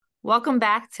Welcome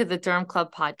back to the Derm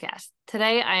Club podcast.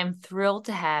 Today, I am thrilled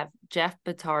to have Jeff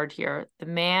Bedard here, the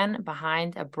man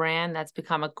behind a brand that's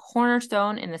become a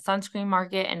cornerstone in the sunscreen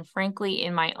market and frankly,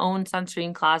 in my own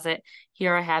sunscreen closet.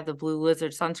 Here I have the Blue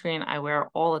Lizard sunscreen I wear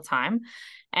all the time.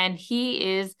 And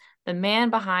he is the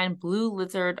man behind Blue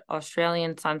Lizard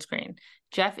Australian sunscreen.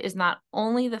 Jeff is not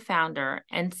only the founder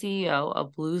and CEO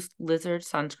of Blue Lizard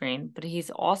Sunscreen, but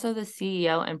he's also the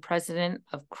CEO and president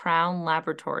of Crown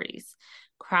Laboratories.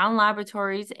 Crown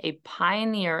Laboratories, a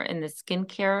pioneer in the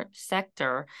skincare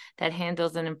sector that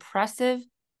handles an impressive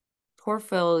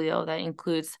portfolio that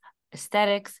includes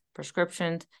aesthetics,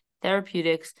 prescriptions,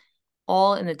 therapeutics,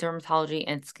 all in the dermatology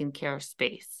and skincare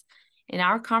space. In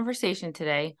our conversation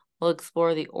today, we'll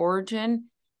explore the origin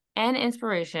and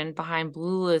inspiration behind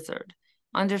Blue Lizard,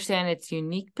 understand its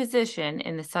unique position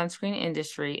in the sunscreen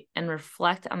industry, and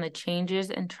reflect on the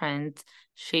changes and trends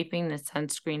shaping the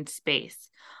sunscreen space.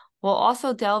 We'll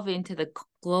also delve into the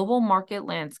global market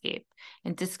landscape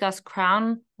and discuss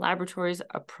Crown Laboratories'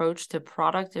 approach to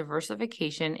product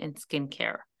diversification in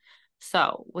skincare.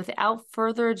 So, without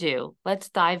further ado, let's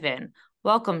dive in.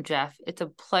 Welcome, Jeff. It's a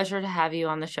pleasure to have you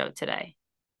on the show today.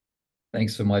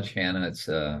 Thanks so much, Hannah. It's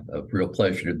a real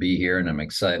pleasure to be here, and I'm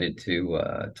excited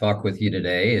to talk with you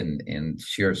today and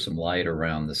share some light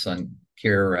around the sun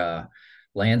care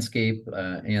landscape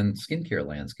and skincare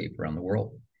landscape around the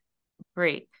world.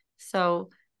 Great. So,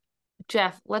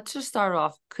 Jeff, let's just start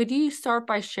off. Could you start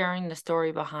by sharing the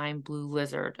story behind Blue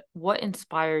Lizard? What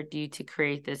inspired you to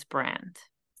create this brand?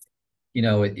 You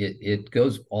know, it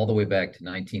goes all the way back to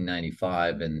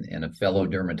 1995, and a fellow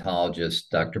dermatologist,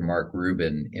 Dr. Mark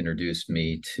Rubin, introduced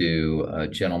me to a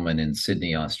gentleman in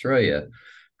Sydney, Australia,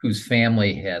 whose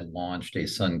family had launched a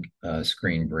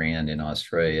sunscreen brand in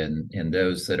Australia. And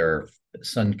those that are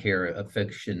sun care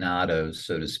aficionados,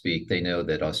 so to speak, they know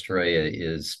that Australia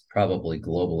is probably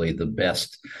globally the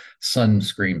best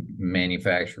sunscreen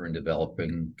manufacturer and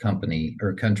developing company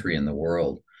or country in the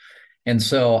world. And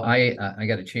so I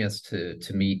got a chance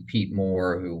to meet Pete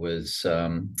Moore, who was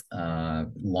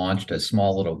launched a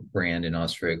small little brand in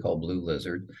Australia called Blue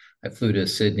Lizard. I flew to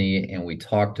Sydney and we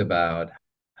talked about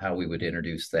how we would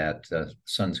introduce that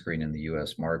sunscreen in the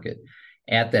U.S. market.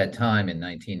 At that time in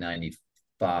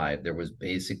 1995, there was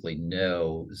basically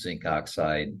no zinc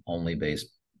oxide only based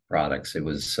products. It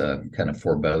was kind of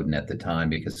foreboding at the time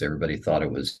because everybody thought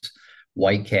it was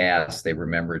white cast. They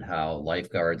remembered how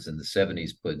lifeguards in the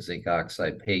 70s put zinc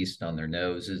oxide paste on their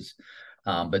noses,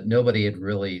 but nobody had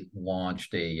really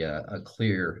launched a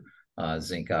clear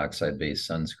zinc oxide based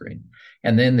sunscreen.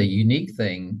 And then the unique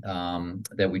thing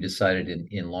that we decided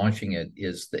in launching it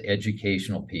is the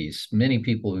educational piece. Many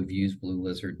people who've used Blue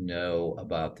Lizard know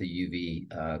about the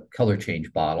UV color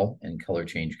change bottle and color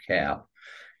change cap.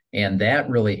 And that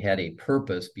really had a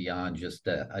purpose beyond just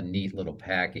a neat little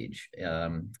package.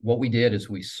 What we did is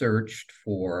we searched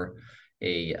for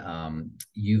a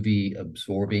UV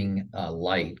absorbing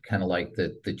light, kind of like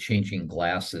the changing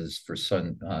glasses for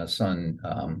sun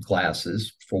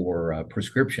glasses for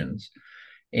prescriptions.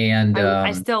 And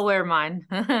I still wear mine.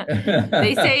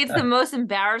 They say it's the most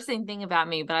embarrassing thing about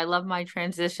me, but I love my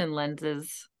transition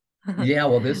lenses. yeah,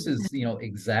 well, this is,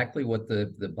 exactly what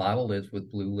the bottle is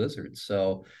with Blue Lizard.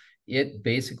 So it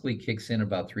basically kicks in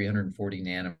about 340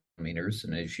 nanometers.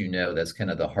 And as you know, that's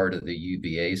kind of the heart of the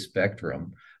UVA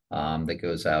spectrum that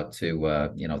goes out to,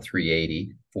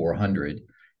 380, 400.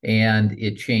 And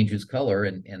it changes color.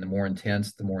 And the more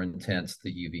intense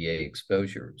the UVA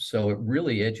exposure. So it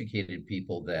really educated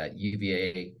people that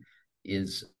UVA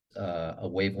is a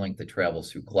wavelength that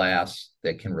travels through glass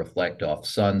that can reflect off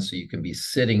sun. So you can be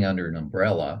sitting under an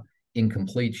umbrella in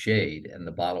complete shade and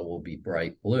the bottle will be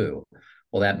bright blue.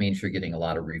 Well, that means you're getting a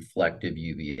lot of reflective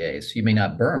UVA. So you may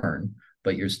not burn,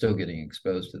 but you're still getting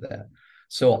exposed to that.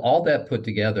 So all that put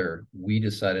together, we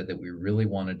decided that we really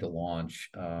wanted to launch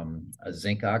a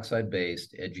zinc oxide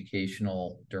based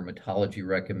educational dermatology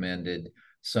recommended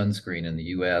sunscreen in the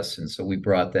US. And so we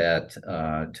brought that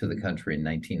to the country in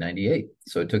 1998.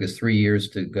 So it took us 3 years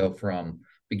to go from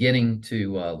beginning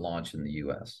to launch in the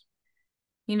US.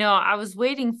 I was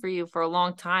waiting for you for a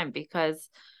long time because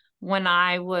when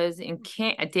I was in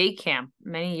a day camp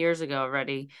many years ago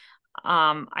already,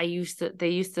 they used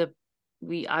to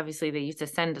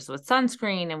send us with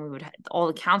sunscreen and all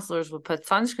the counselors would put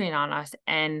sunscreen on us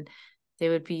and they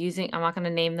would be using, I'm not going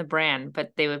to name the brand,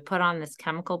 but they would put on this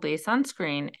chemical based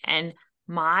sunscreen and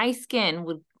my skin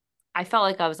I felt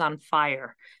like I was on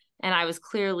fire and I was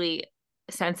clearly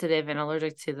sensitive and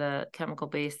allergic to the chemical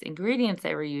based ingredients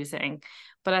they were using.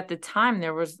 But at the time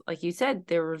there was, like you said,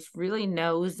 there was really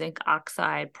no zinc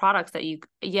oxide products that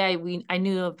I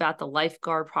knew about the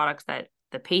lifeguard products that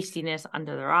the pastiness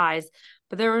under their eyes,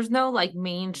 but there was no like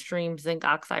mainstream zinc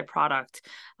oxide product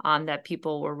that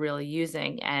people were really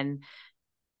using. And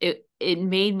it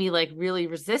made me like really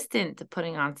resistant to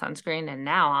putting on sunscreen. And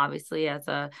now obviously as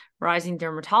a rising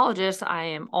dermatologist, I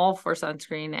am all for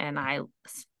sunscreen, and I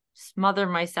smother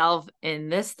myself in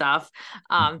this stuff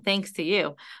thanks to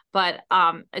you. But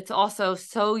it's also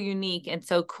so unique and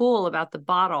so cool about the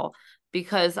bottle,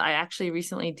 because I actually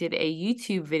recently did a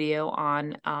YouTube video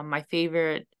on my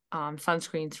favorite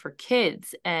sunscreens for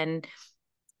kids, and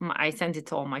I sent it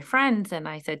to all my friends and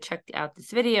I said, check out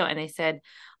this video. And I said,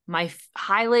 my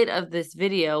highlight of this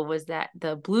video was that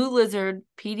the Blue Lizard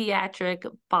pediatric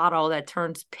bottle that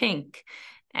turns pink.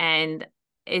 And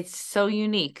it's so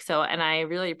unique. So, and I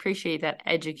really appreciate that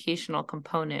educational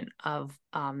component of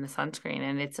the sunscreen.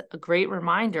 And it's a great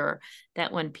reminder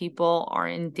that when people are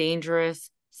in dangerous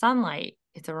sunlight,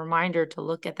 it's a reminder to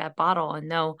look at that bottle and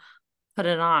know, put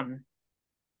it on.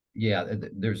 Yeah,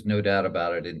 there's no doubt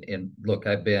about it. And look,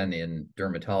 I've been in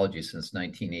dermatology since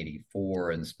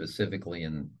 1984, and specifically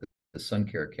in the sun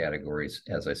care categories,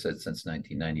 as I said, since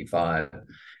 1995.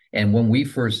 And when we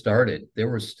first started, there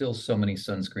were still so many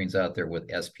sunscreens out there with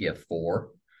SPF 4,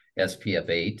 SPF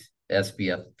 8,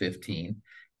 SPF 15.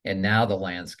 And now the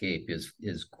landscape is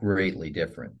greatly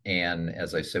different. And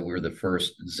as I said, we were the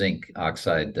first zinc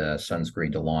oxide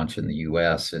sunscreen to launch in the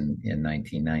US in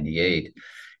 1998.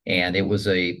 And it was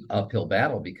a uphill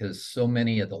battle because so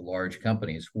many of the large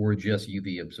companies were just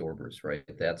UV absorbers, right?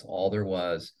 That's all there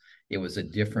was. It was a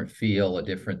different feel, a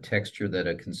different texture that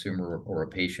a consumer or a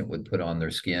patient would put on their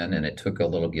skin, and it took a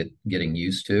little getting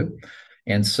used to.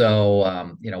 And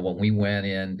so, when we went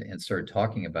in and started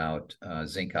talking about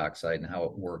zinc oxide and how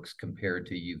it works compared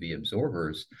to UV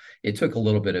absorbers, it took a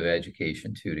little bit of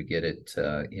education too to get it,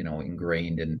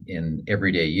 ingrained in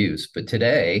everyday use. But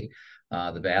today,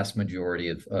 the vast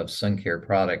majority of sun care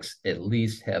products at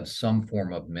least have some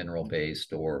form of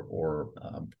mineral-based or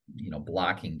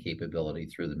blocking capability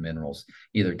through the minerals,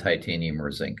 either titanium or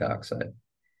zinc oxide.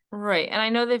 Right. And I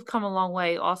know they've come a long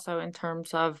way also in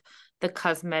terms of the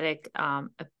cosmetic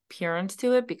appearance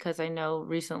to it, because I know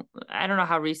I don't know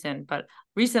how recent, but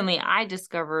recently I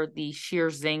discovered the sheer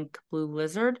zinc Blue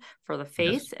Lizard for the Yes.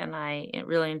 face, and I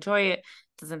really enjoy it. It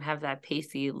doesn't have that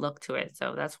pasty look to it.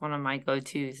 So that's one of my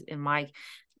go-tos in my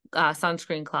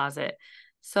sunscreen closet.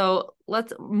 So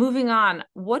moving on.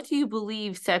 What do you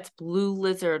believe sets Blue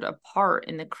Lizard apart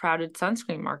in the crowded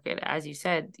sunscreen market? As you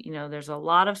said, there's a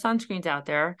lot of sunscreens out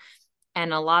there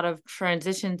and a lot of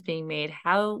transitions being made.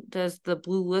 How does the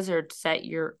Blue Lizard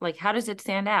how does it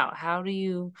stand out? How do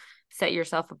you set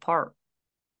yourself apart?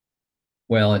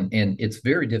 Well, and it's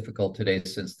very difficult today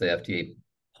since the FDA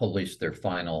published their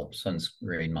final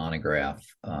sunscreen monograph,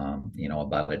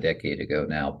 about a decade ago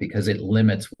now, because it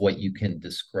limits what you can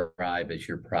describe as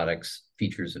your product's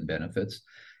features and benefits.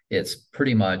 It's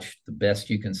pretty much the best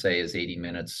you can say is 80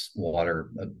 minutes water,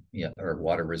 or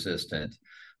water resistant.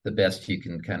 The best you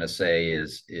can kind of say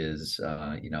is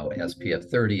SPF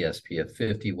 30, SPF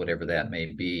 50, whatever that may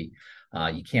be.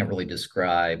 You can't really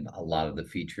describe a lot of the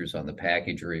features on the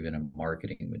package or even in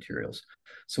marketing materials.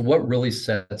 So what really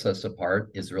sets us apart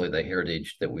is really the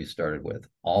heritage that we started with.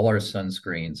 All our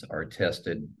sunscreens are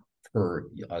tested per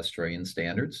Australian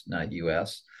standards, not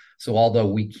US. So although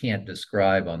we can't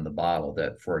describe on the bottle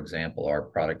that, for example, our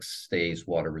product stays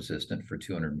water resistant for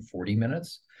 240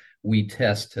 minutes, we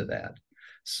test to that.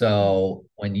 So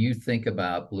when you think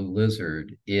about Blue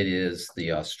Lizard, it is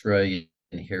the Australian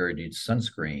heritage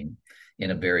sunscreen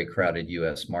in a very crowded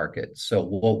US market. So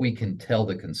what we can tell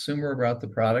the consumer about the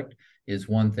product is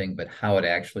one thing, but how it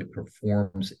actually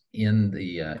performs in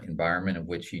the environment in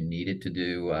which you need it to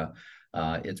do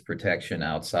its protection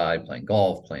outside, playing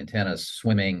golf, playing tennis,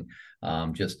 swimming,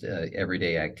 just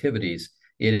everyday activities.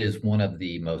 It is one of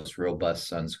the most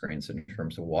robust sunscreens in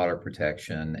terms of water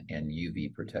protection and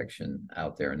UV protection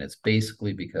out there. And it's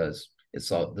basically because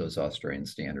it's all those Australian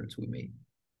standards we meet.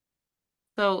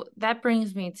 So that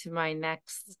brings me to my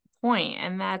next point,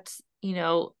 and that's,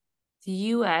 the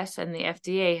US and the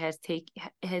FDA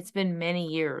has been many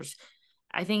years.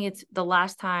 I think it's the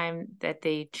last time that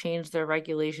they changed their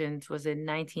regulations was in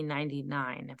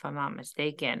 1999, if I'm not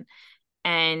mistaken.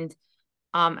 And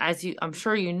I'm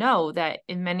sure you know that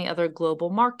in many other global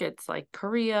markets like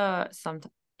Korea, some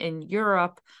in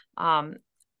Europe,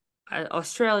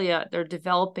 Australia, they're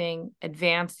developing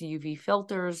advanced UV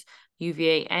filters,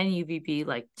 UVA and UVB,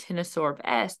 like Tinosorb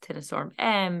S, Tinosorb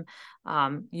M,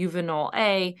 Uvinol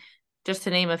A, just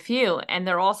to name a few. And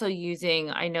they're also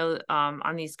using, I know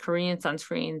on these Korean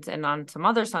sunscreens and on some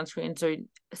other sunscreens, or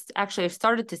actually I've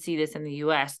started to see this in the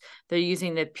US, they're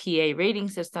using the PA rating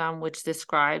system, which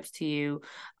describes to you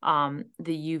the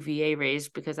UVA rays,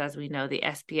 because as we know, the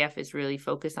SPF is really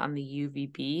focused on the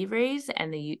UVB rays,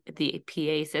 and the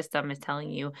PA system is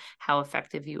telling you how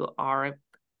effective you are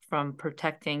from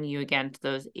protecting you against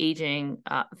those aging,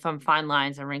 from fine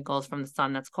lines and wrinkles from the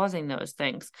sun that's causing those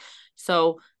things.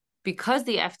 So because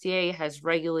the FDA has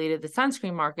regulated the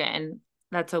sunscreen market, and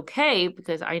that's okay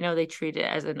because I know they treat it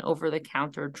as an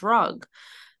over-the-counter drug,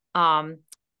 do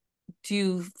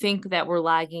you think that we're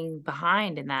lagging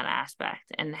behind in that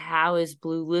aspect? And how is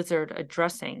Blue Lizard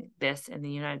addressing this in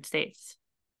the United States?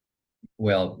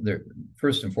 Well,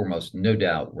 first and foremost, no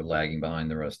doubt we're lagging behind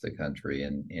the rest of the country.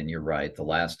 And you're right. The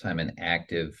last time an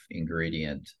active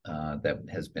ingredient that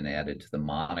has been added to the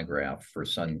monograph for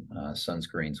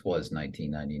sunscreens was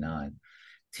 1999.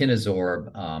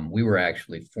 Tinazorb, we were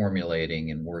actually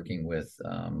formulating and working with,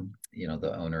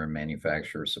 the owner and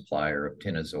manufacturer supplier of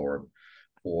Tinazorb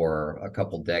for a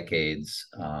couple decades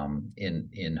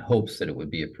in hopes that it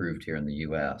would be approved here in the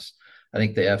U.S. I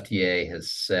think the FDA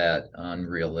has set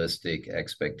unrealistic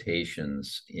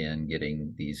expectations in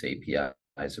getting these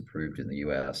APIs approved in the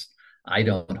US. I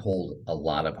don't hold a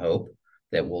lot of hope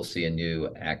that we'll see a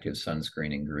new active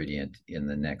sunscreen ingredient in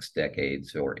the next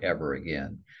decades or ever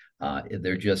again.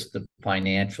 They're just the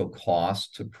financial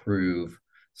cost to prove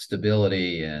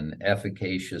stability and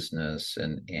efficaciousness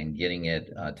and getting it,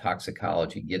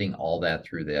 toxicology, getting all that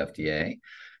through the FDA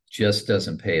just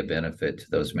doesn't pay a benefit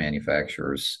to those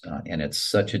manufacturers, and it's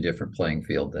such a different playing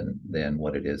field than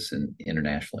what it is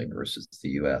internationally versus the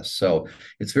U.S. So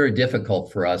it's very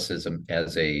difficult for us as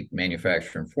a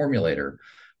manufacturer and formulator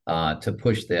to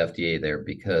push the FDA there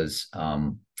because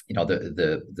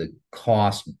the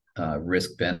cost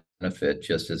risk benefit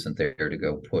just isn't there to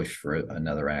go push for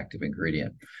another active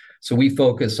ingredient. So we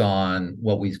focus on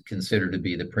what we consider to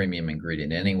be the premium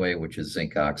ingredient anyway, which is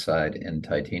zinc oxide and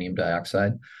titanium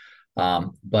dioxide.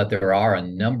 But there are a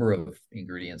number of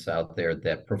ingredients out there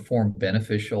that perform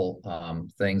beneficial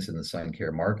things in the sun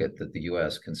care market that the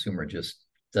U.S. consumer just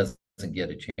doesn't get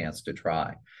a chance to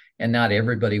try. And not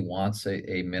everybody wants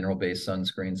a mineral-based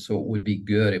sunscreen, so it would be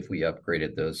good if we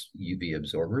upgraded those UV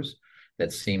absorbers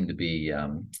that seem to be,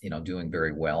 doing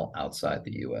very well outside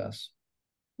the U.S.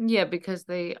 Yeah, because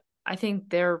I think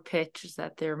their pitch is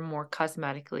that they're more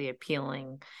cosmetically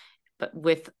appealing, but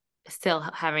with still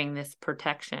having this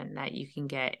protection that you can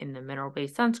get in the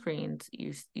mineral-based sunscreens,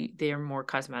 they're more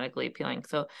cosmetically appealing.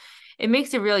 So it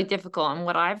makes it really difficult. And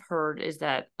what I've heard is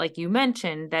that, like you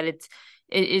mentioned, that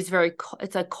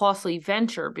it's a costly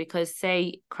venture because,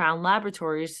 say, Crown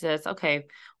Laboratories says, okay,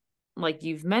 like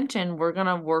you've mentioned, we're going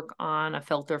to work on a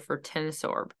filter for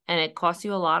Tinsorb, and it costs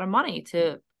you a lot of money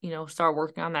to start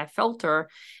working on that filter,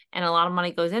 and a lot of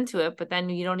money goes into it, but then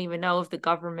you don't even know if the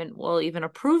government will even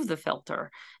approve the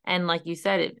filter. And like you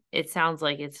said, it sounds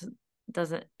like it's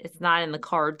not in the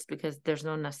cards because there's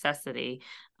no necessity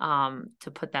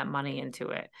to put that money into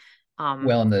it.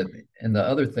 Well, and the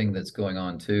other thing that's going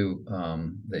on too,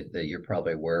 that you're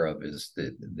probably aware of is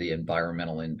the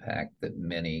environmental impact that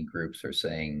many groups are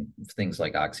saying, things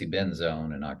like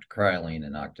oxybenzone and octocrylene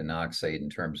and octinoxate in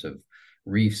terms of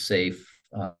reef safe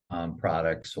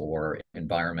products or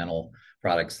environmental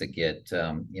products that get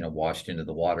washed into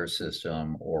the water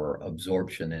system or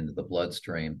absorption into the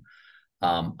bloodstream.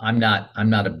 I'm not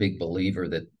a big believer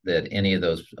that any of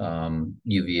those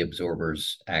UV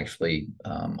absorbers actually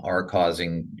are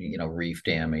causing reef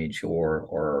damage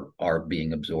or are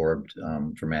being absorbed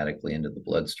dramatically into the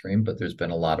bloodstream. But there's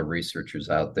been a lot of researchers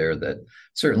out there that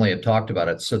certainly have talked about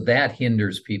it. So that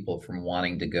hinders people from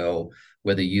wanting to go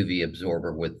with a UV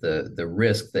absorber with the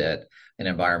risk that an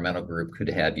environmental group could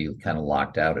have you kind of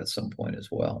locked out at some point as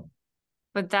well.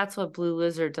 But that's what Blue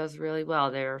Lizard does really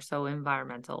well. They're so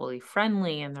environmentally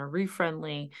friendly and they're reef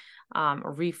friendly,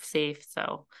 reef safe.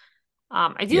 So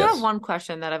I do have Yes. one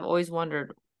question that I've always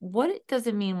wondered. What does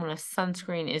it mean when a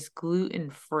sunscreen is gluten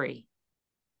free?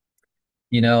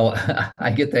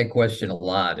 I get that question a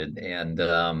lot,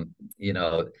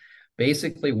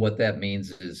 basically what that means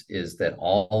is that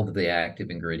all of the active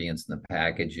ingredients in the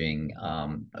packaging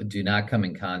do not come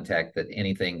in contact that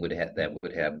anything that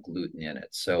would have gluten in it.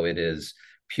 So it is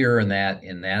pure in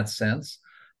that sense.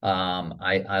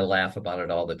 I laugh about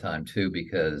it all the time too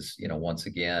because once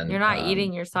again, You're not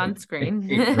eating your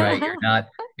sunscreen. right,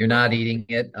 you're not eating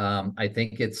it. I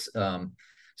think it's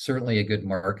certainly a good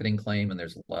marketing claim, and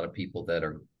there's a lot of people that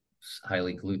are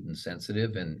highly gluten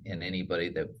sensitive, and anybody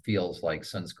that feels like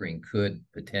sunscreen could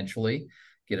potentially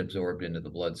get absorbed into the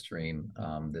bloodstream,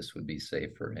 this would be safe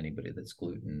for anybody that's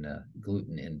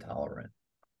gluten intolerant.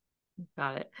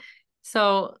 Got it.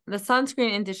 So the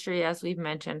sunscreen industry, as we've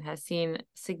mentioned, has seen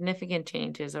significant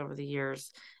changes over the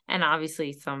years and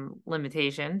obviously some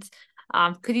limitations.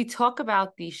 Could you talk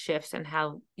about these shifts and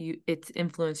how it's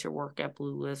influenced your work at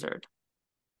Blue Lizard?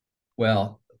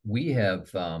 Well, we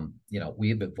have,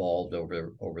 we've evolved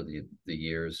over the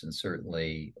years, and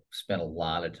certainly spent a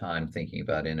lot of time thinking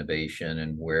about innovation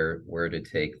and where to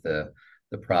take the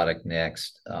product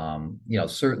next.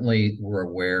 Certainly we're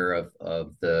aware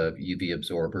of the UV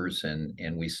absorbers,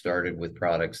 and we started with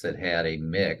products that had a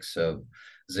mix of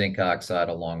zinc oxide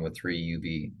along with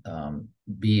 3 UV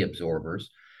B absorbers.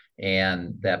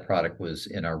 And that product was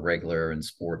in our regular and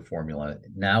sport formula.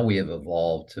 Now we have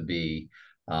evolved to be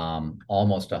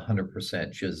almost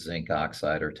 100% just zinc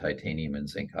oxide or titanium and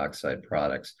zinc oxide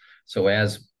products. So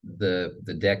as the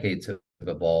decades have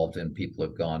evolved and people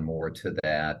have gone more to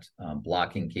that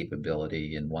blocking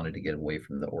capability and wanted to get away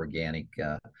from the organic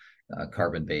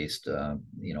carbon-based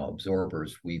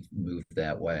absorbers, we've moved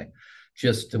that way.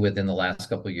 Just within the last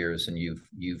couple of years, and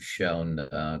you've shown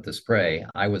the spray.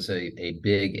 I was a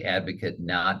big advocate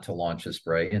not to launch a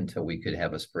spray until we could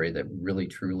have a spray that really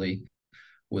truly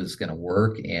was going to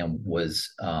work and was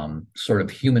sort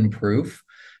of human proof,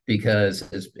 because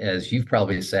as you've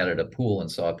probably sat at a pool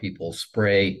and saw people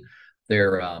spray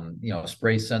their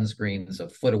spray sunscreens a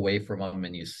foot away from them,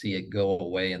 and you see it go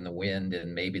away in the wind,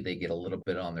 and maybe they get a little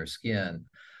bit on their skin.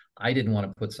 I didn't want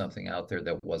to put something out there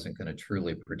that wasn't going to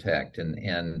truly protect.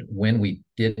 And when we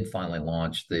did finally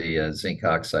launch the zinc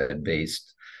oxide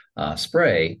based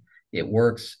spray, it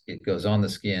works, it goes on the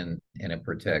skin, and it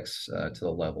protects to the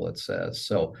level it says.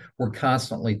 So we're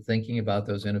constantly thinking about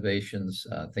those innovations,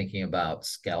 thinking about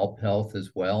scalp health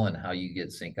as well, and how you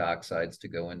get zinc oxides to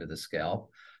go into the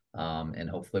scalp. And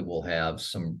hopefully we'll have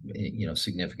some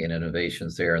significant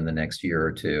innovations there in the next year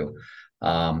or two.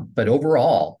 But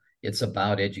overall, it's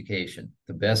about education.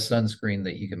 The best sunscreen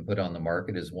that you can put on the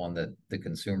market is one that the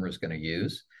consumer is going to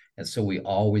use. And so we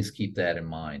always keep that in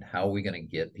mind. How are we going to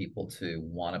get people to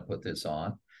want to put this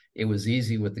on? It was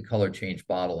easy with the color change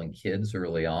bottle in kids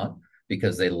early on,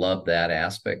 because they loved that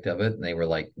aspect of it. And they were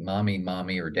like,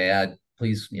 mommy, or dad,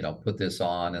 please, put this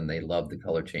on. And they loved the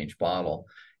color change bottle.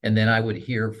 And then I would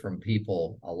hear from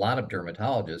people, a lot of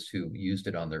dermatologists who used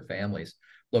it on their families.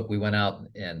 Look, we went out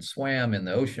and swam in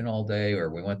the ocean all day, or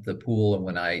we went to the pool, and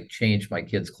when I changed my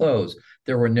kids' clothes,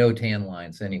 there were no tan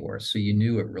lines anywhere. So you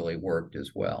knew it really worked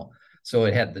as well. So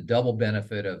it had the double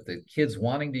benefit of the kids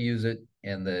wanting to use it,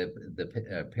 and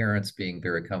the parents being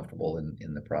very comfortable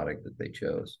in the product that they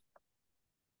chose.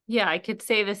 Yeah, I could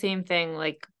say the same thing.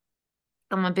 Like,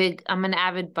 I'm an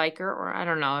avid biker, or I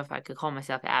don't know if I could call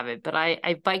myself avid, but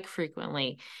I bike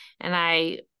frequently, and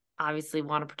I obviously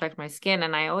want to protect my skin.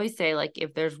 And I always say, like,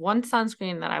 if there's one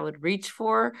sunscreen that I would reach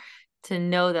for to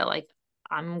know that, like,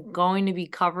 I'm going to be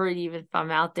covered, even if I'm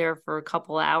out there for a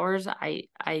couple hours,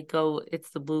 it's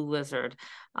the Blue Lizard.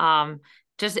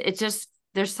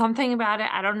 There's something about it.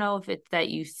 I don't know if it's that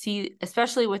you see,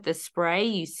 especially with the spray,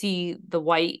 you see the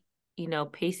white,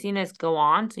 pastiness go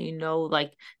on. So,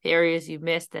 like the areas you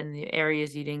missed and the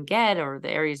areas you didn't get, or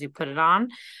the areas you put it on.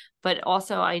 But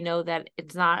also I know that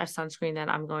it's not a sunscreen that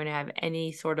I'm going to have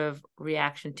any sort of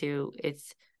reaction to.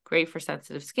 It's great for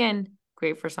sensitive skin,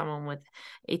 great for someone with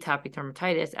atopic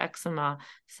dermatitis, eczema.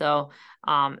 So,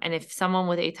 and if someone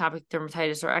with atopic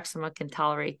dermatitis or eczema can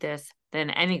tolerate this,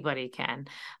 then anybody can.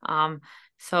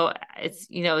 So it's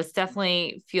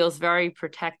definitely feels very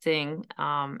protecting.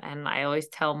 And I always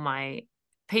tell my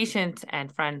patients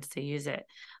and friends to use it.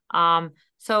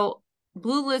 So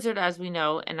Blue Lizard, as we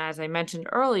know, and as I mentioned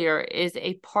earlier, is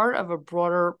a part of a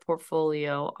broader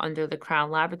portfolio under the Crown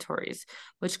Laboratories,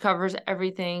 which covers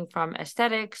everything from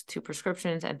aesthetics to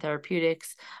prescriptions and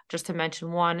therapeutics. Just to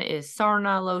mention one is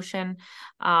Sarna lotion.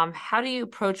 How do you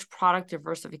approach product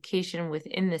diversification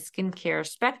within the skincare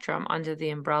spectrum under the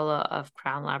umbrella of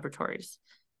Crown Laboratories?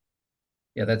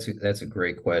 Yeah, that's a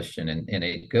great question, and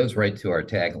it goes right to our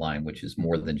tagline, which is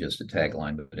more than just a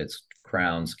tagline, but it's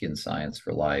Crown Skin Science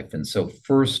for Life. And so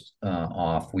first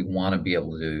off, we want to be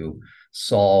able to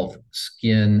solve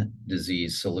skin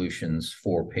disease solutions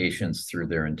for patients through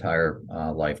their entire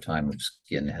lifetime of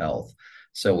skin health.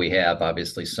 So we have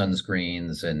obviously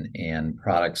sunscreens and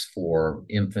products for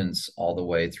infants all the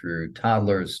way through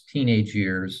toddlers, teenage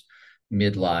years,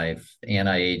 midlife,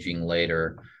 anti-aging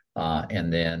later.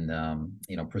 And then,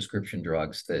 prescription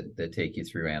drugs that take you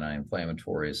through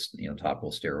anti-inflammatories,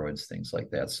 topical steroids, things like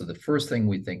that. So the first thing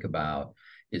we think about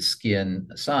is skin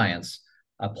science.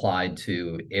 applied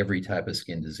to every type of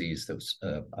skin disease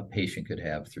that a patient could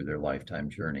have through their lifetime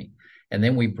journey. And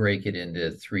then we break it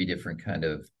into three different kind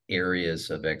of areas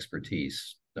of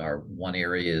expertise. Our one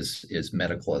area is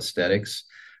medical aesthetics,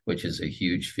 which is a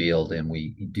huge field, and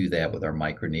we do that with our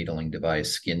microneedling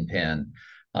device, Skin Pen,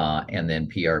 and then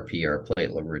PRP, our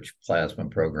platelet-rich plasma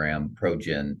program,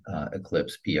 ProGen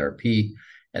Eclipse PRP.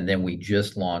 And then we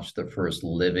just launched the first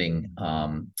living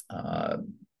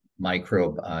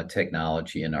microbe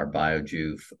technology in our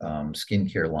BioJuve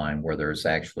skincare line, where there's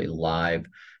actually live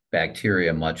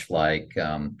bacteria, much like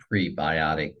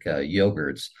prebiotic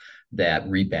yogurts, that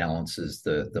rebalances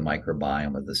the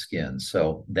microbiome of the skin.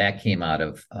 So that came out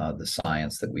of the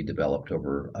science that we developed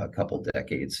over a couple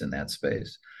decades in that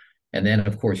space. And then,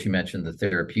 of course, you mentioned the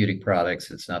therapeutic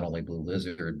products. It's not only Blue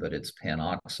Lizard, but it's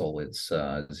Panoxyl, it's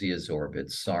Zeazorb,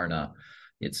 it's Sarna,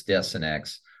 it's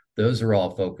Desenex. Those are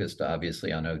all focused,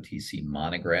 obviously, on OTC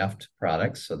monographed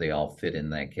products, so they all fit in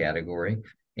that category,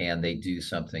 and they do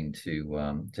something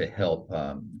to help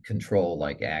control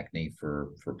like acne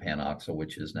for Panoxyl,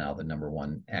 which is now the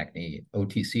 #1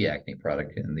 OTC acne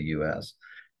product in the U.S.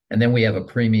 And then we have a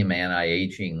premium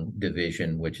anti-aging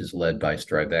division, which is led by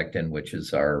Strivectin, which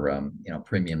is our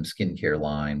premium skincare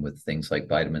line with things like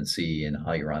vitamin C and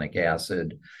hyaluronic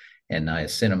acid and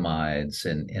niacinamides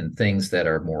and things that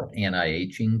are more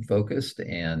anti-aging focused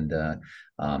and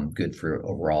good for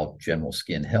overall general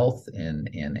skin health and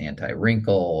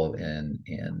anti-wrinkle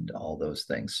and all those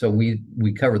things. So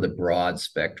we cover the broad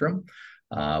spectrum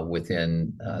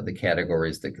within the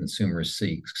categories that consumers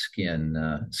seek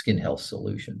skin health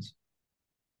solutions.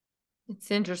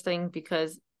 It's interesting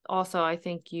because also I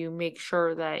think you make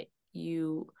sure that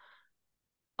you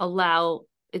allow,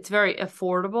 it's very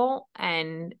affordable,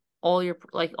 and all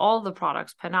the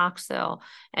products, Panoxyl,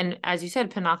 and as you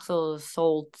said, Panoxyl is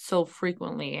sold so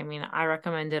frequently. I mean, I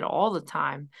recommend it all the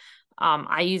time.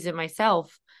 I use it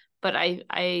myself, but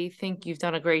I think you've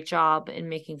done a great job in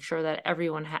making sure that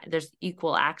everyone there's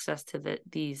equal access to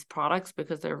these products,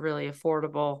 because they're really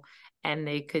affordable and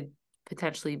they could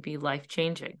potentially be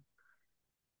life-changing.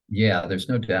 Yeah, there's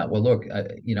no doubt. Well, look,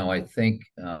 I think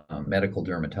medical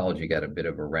dermatology got a bit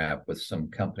of a rap with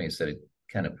some companies that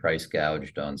kind of price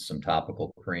gouged on some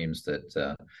topical creams that,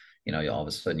 all of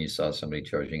a sudden you saw somebody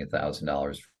charging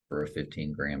 $1,000 for a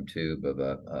 15-gram tube of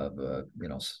a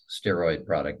steroid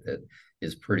product that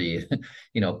is pretty,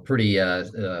 pretty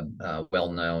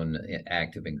well-known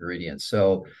active ingredient.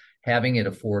 So having it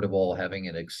affordable, having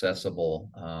it accessible,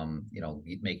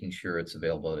 making sure it's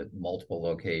available at multiple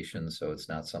locations, so it's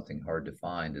not something hard to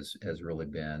find, has really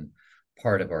been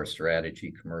part of our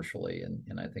strategy commercially,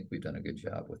 and I think we've done a good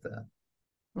job with that.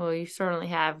 Well, you certainly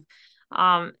have.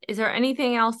 Is there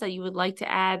anything else that you would like to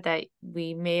add that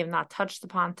we may have not touched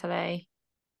upon today?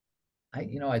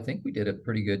 I think we did a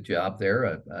pretty good job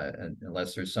there.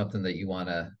 Unless there's something that you want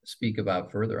to speak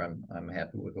about further, I'm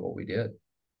happy with what we did.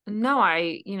 No,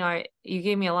 you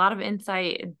gave me a lot of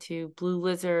insight into Blue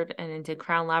Lizard and into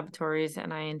Crown Laboratories,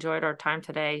 and I enjoyed our time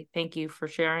today. Thank you for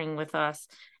sharing with us,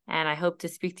 and I hope to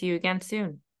speak to you again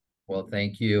soon. Well,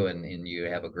 thank you, and you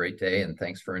have a great day, and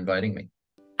thanks for inviting me.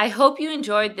 I hope you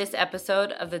enjoyed this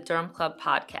episode of the Derm Club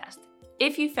podcast.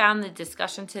 If you found the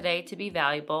discussion today to be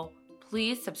valuable,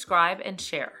 please subscribe and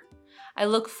share. I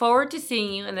look forward to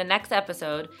seeing you in the next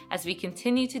episode as we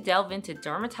continue to delve into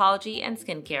dermatology and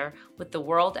skincare with the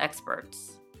world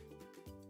experts.